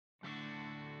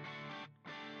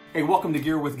Hey, welcome to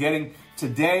Gear with Getting.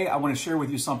 Today, I want to share with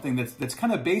you something that's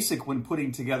kind of basic when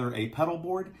putting together a pedal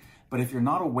board, but if you're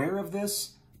not aware of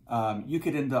this, you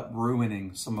could end up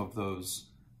ruining some of those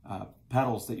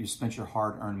pedals that you spent your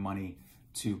hard-earned money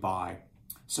to buy.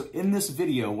 So in this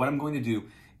video, what I'm going to do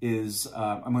is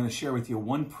I'm going to share with you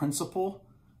one principle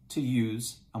to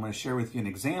use, I'm going to share with you an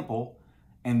example,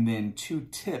 and then 2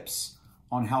 tips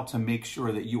on how to make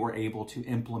sure that you are able to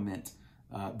implement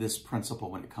this principle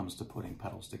when it comes to putting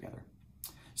pedals together.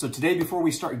 So today, before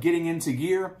we start getting into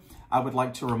gear, I would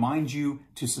like to remind you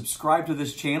to subscribe to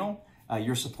this channel.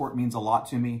 Your support means a lot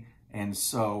to me, and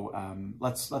so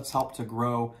let's help to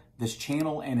grow this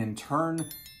channel and in turn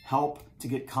help to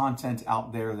get content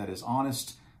out there that is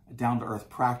honest, down-to-earth,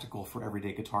 practical for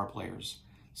everyday guitar players.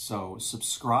 So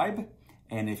subscribe,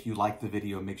 and if you like the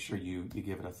video, make sure you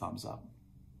give it a thumbs up.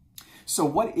 So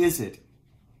what is it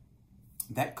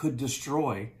that could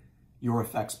destroy your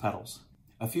effects pedals?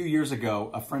 A few years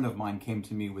ago, a friend of mine came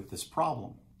to me with this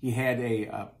problem. He had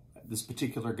this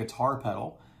particular guitar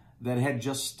pedal that had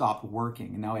just stopped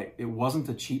working. Now, it wasn't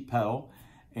a cheap pedal,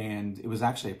 and it was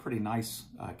actually a pretty nice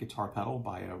guitar pedal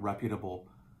by a reputable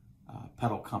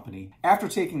pedal company. After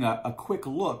taking a quick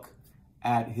look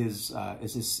at his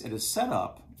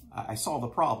setup, I saw the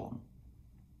problem.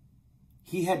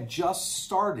 He had just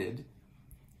started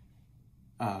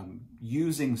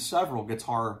using several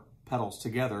guitar pedals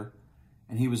together,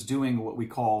 and he was doing what we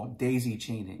call daisy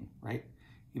chaining, right?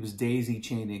 He was daisy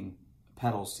chaining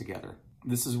pedals together.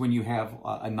 This is when you have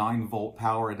a 9-volt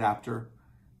power adapter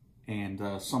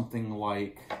and something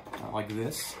like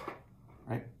this,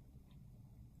 right?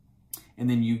 And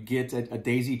then you get a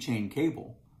daisy chain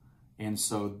cable, and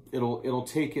so it'll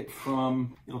take it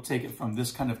from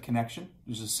this kind of connection.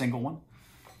 There's a single one.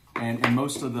 And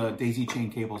most of the daisy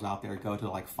chain cables out there go to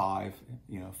like 5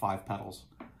 pedals.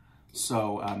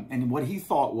 So, and what he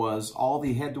thought was all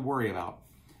he had to worry about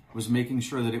was making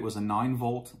sure that it was a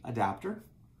 9-volt adapter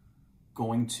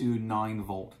going to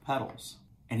 9-volt pedals.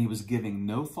 And he was giving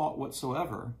no thought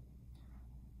whatsoever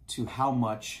to how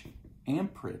much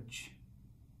amperage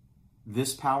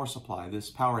this power supply, this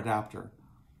power adapter,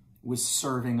 was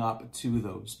serving up to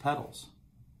those pedals.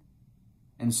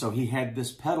 And so he had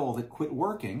this pedal that quit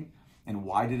working. And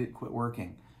why did it quit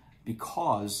working?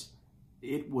 Because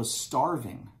it was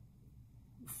starving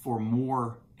for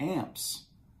more amps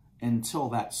until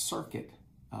that circuit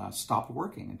stopped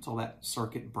working, until that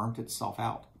circuit burnt itself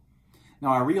out.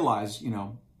 Now, I realize,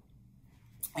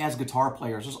 as guitar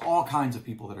players, there's all kinds of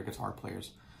people that are guitar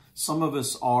players. Some of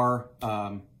us are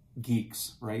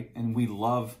geeks, right? And we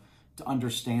love to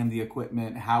understand the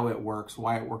equipment, how it works,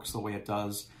 why it works the way it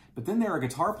does. But then there are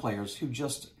guitar players who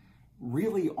just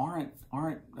really aren't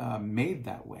made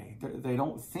that way. They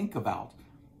don't think about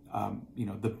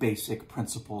the basic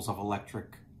principles of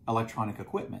electronic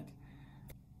equipment.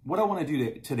 What I want to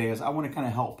do today is I want to kind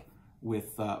of help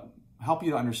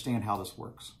you to understand how this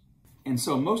works. And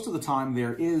so most of the time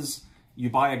you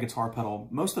buy a guitar pedal,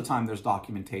 most of the time there's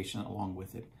documentation along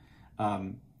with it.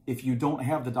 If you don't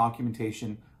have the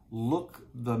documentation, look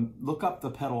up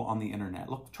the pedal on the internet.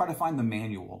 Try to find the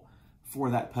manual for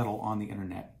that pedal on the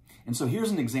internet. And so here's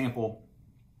an example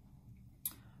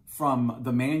from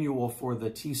the manual for the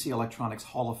TC Electronics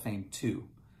Hall of Fame 2.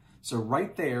 So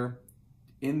right there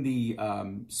in the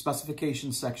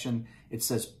specification section, it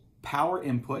says power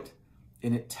input,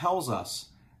 and it tells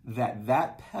us that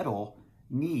that pedal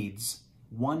needs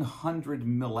 100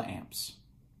 milliamps.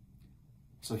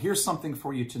 So here's something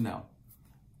for you to know.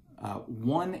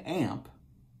 1 amp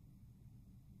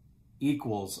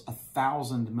equals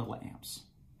 1,000 milliamps.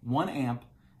 1 amp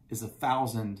is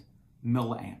 1,000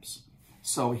 milliamps.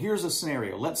 So here's a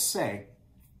scenario. Let's say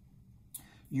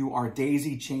you are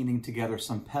daisy chaining together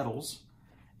some pedals,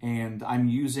 and I'm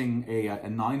using a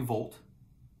 9-volt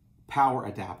power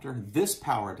adapter. This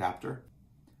power adapter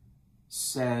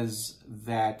says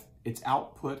that its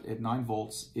output at 9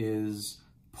 volts is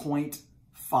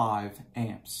 0.5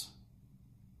 amps.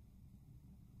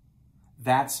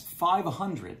 That's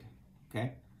 500,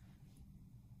 okay,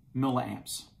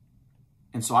 milliamps.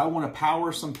 And so I want to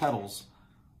power some pedals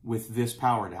with this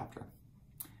power adapter.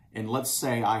 And let's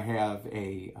say I have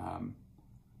a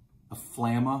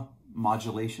Flamma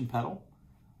modulation pedal.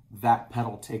 That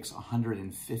pedal takes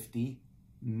 150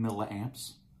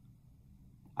 milliamps.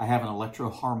 I have an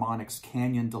Electro-Harmonix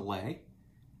Canyon delay.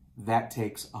 That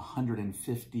takes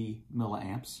 150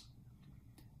 milliamps.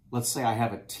 Let's say I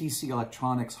have a TC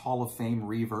Electronics Hall of Fame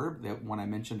reverb, that one I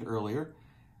mentioned earlier.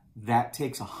 That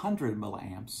takes 100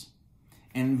 milliamps.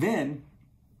 And then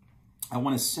I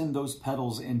want to send those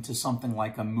pedals into something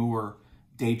like a Moore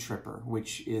Day Tripper,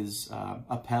 which is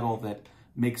a pedal that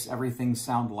makes everything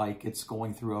sound like it's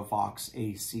going through a Vox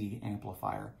AC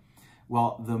amplifier.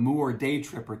 Well, the Moore Day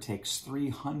Tripper takes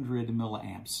 300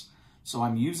 milliamps. So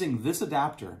I'm using this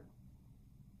adapter,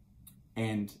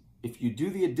 and if you do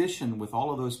the addition with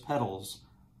all of those pedals,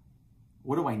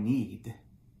 what do I need?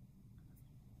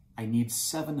 I need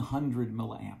 700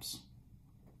 milliamps.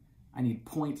 I need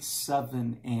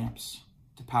 0.7 amps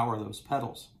to power those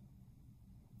pedals.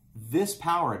 This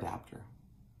power adapter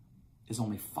is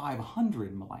only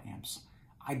 500 milliamps.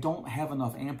 I don't have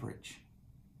enough amperage.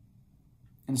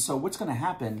 And so what's going to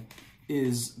happen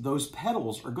is those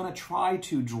pedals are going to try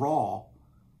to draw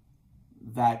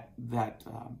that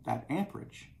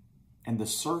amperage, and the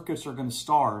circuits are going to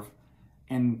starve.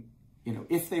 And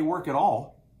if they work at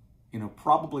all,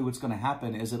 probably what's going to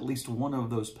happen is at least one of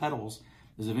those pedals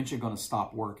is eventually going to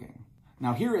stop working.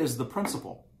 Now here is the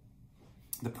principle.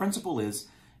 The principle is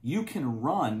you can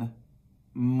run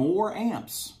more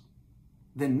amps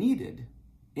than needed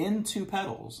into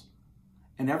pedals,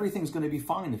 and everything's going to be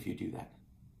fine if you do that,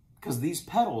 because these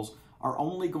pedals are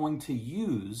only going to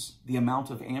use the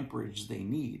amount of amperage they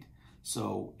need.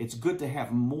 So it's good to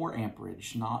have more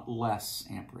amperage, not less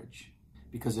amperage,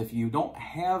 because if you don't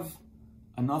have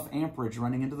enough amperage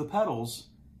running into the pedals,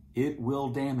 it will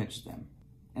damage them.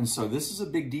 And so this is a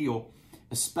big deal,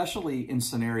 especially in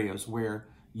scenarios where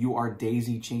you are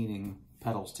daisy chaining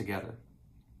pedals together.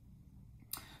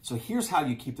 So here's how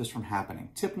you keep this from happening.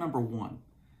 Tip number one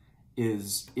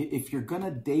is, if you're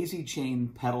gonna daisy chain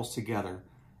pedals together,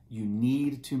 you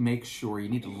need to make sure, you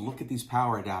need to look at these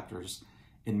power adapters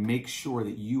and make sure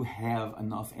that you have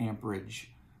enough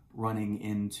amperage running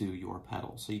into your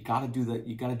pedals. So you gotta do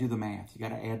the math. You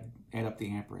gotta add up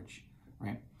the amperage,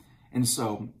 right? And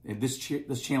so this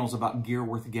channel is about gear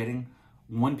worth getting.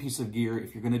 One piece of gear,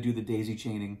 if you're gonna do the daisy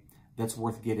chaining, that's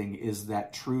worth getting is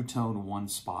that True Tone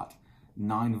 1-spot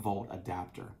 9-volt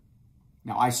adapter.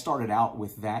 Now I started out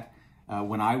with that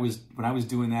when I was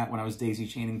doing that, when I was daisy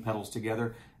chaining pedals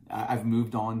together. I've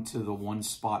moved on to the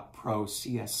 1-spot Pro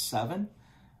CS7,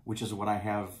 which is what I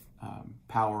have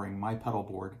powering my pedal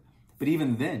board. But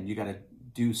even then, you got to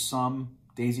do some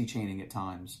daisy chaining at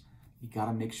times. You got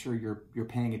to make sure you're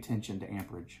paying attention to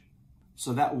amperage.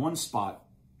 So that 1-spot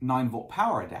 9-volt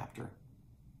power adapter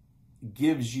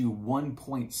gives you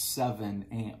 1.7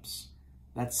 amps.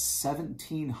 That's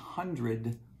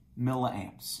 1,700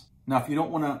 milliamps. Now, if you don't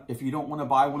want to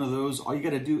buy one of those, all you got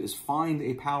to do is find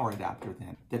a power adapter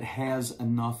then that has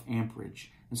enough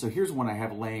amperage. And so here's one I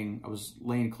have laying. I was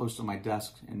laying close to my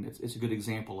desk, and it's a good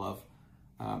example of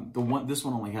this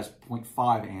one only has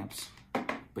 0.5 amps,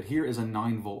 but here is a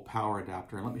 9-volt power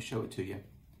adapter. And let me show it to you.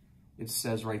 It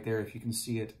says right there, if you can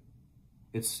see it,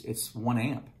 it's 1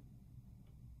 amp.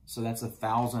 So that's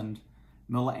 1,000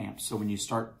 milliamps. So when you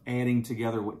start adding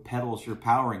together what pedals you're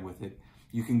powering with it,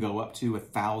 you can go up to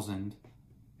 1,000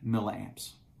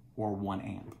 milliamps or 1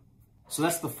 amp. So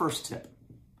that's the first tip.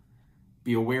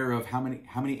 Be aware of how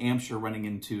many amps you're running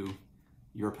into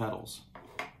your pedals.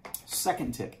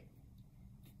 Second tip,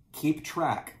 keep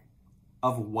track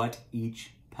of what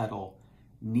each pedal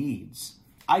needs.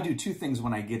 I do two things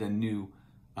when I get a new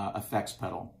effects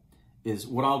pedal.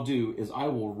 What I'll do is I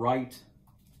will write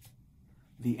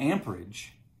the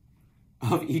amperage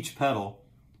of each pedal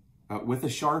with a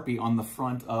Sharpie on the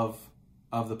front of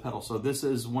the pedal. So this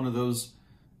is one of those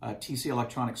TC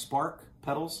Electronic Spark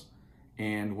pedals.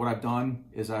 And what I've done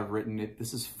is I've written it,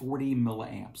 this is 40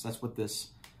 milliamps. That's what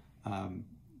this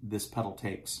pedal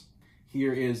takes.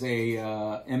 Here is a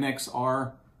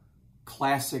MXR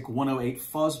Classic 108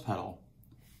 fuzz pedal.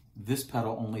 This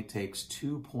pedal only takes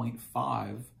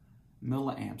 2.5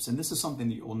 milliamps. And this is something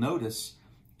that you'll notice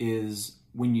is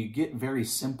when you get very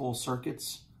simple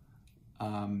circuits,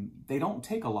 they don't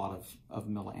take a lot of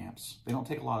milliamps. They don't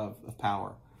take a lot of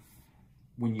power.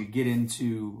 When you get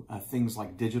into things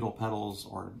like digital pedals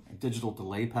or digital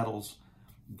delay pedals,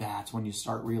 that's when you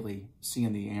start really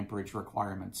seeing the amperage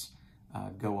requirements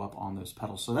go up on those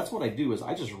pedals. So that's what I do, is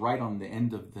I just write on the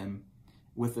end of them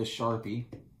with a Sharpie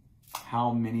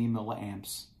how many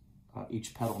milliamps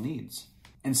each pedal needs.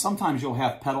 And sometimes you'll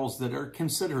have pedals that are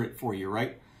considerate for you,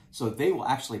 right? So they will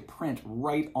actually print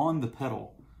right on the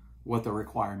pedal what the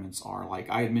requirements are. Like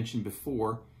I had mentioned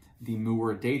before, the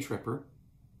Moore Day Tripper,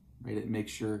 right? It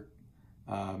makes sure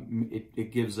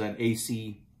it gives an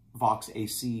AC, Vox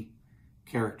AC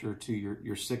character to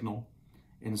your signal.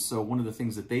 And so one of the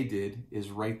things that they did is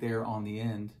right there on the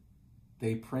end,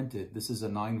 they printed, this is a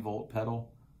 9-volt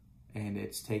pedal and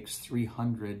it takes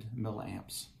 300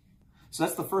 milliamps. So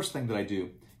that's the first thing that I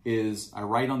do, is I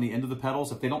write on the end of the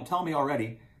pedals. If they don't tell me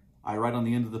already, I write on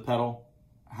the end of the pedal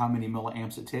how many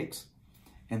milliamps it takes.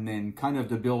 And then kind of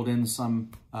to build in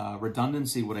some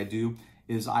redundancy, what I do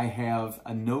is I have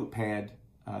a notepad,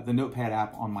 the notepad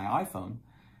app on my iPhone.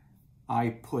 I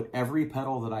put every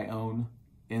pedal that I own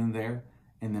in there,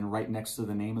 and then right next to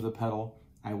the name of the pedal,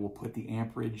 I will put the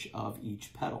amperage of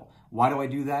each pedal. Why do I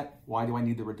do that? Why do I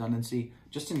need the redundancy?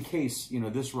 Just in case,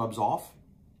 this rubs off.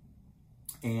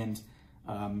 And,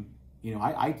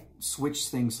 I switch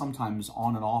things sometimes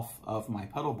on and off of my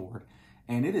pedal board,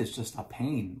 and it is just a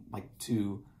pain, like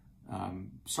to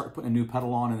start putting a new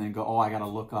pedal on and then go, oh, I got to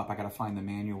look up, I got to find the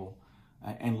manual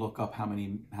and look up how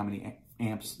many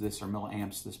amps this or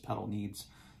milliamps this pedal needs.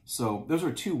 So those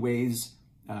are two ways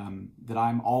that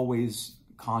I'm always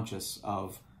conscious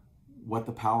of what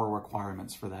the power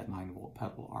requirements for that 9-volt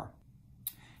pedal are.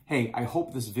 Hey, I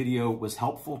hope this video was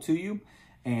helpful to you.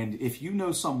 And if you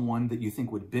know someone that you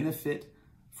think would benefit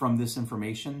from this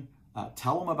information,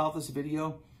 tell them about this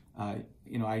video. I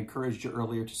encouraged you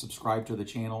earlier to subscribe to the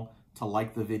channel, to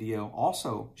like the video.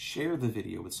 Also, share the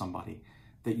video with somebody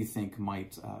that you think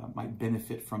might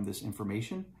benefit from this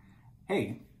information.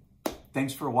 Hey,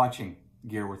 thanks for watching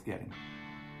Gear Worth Getting.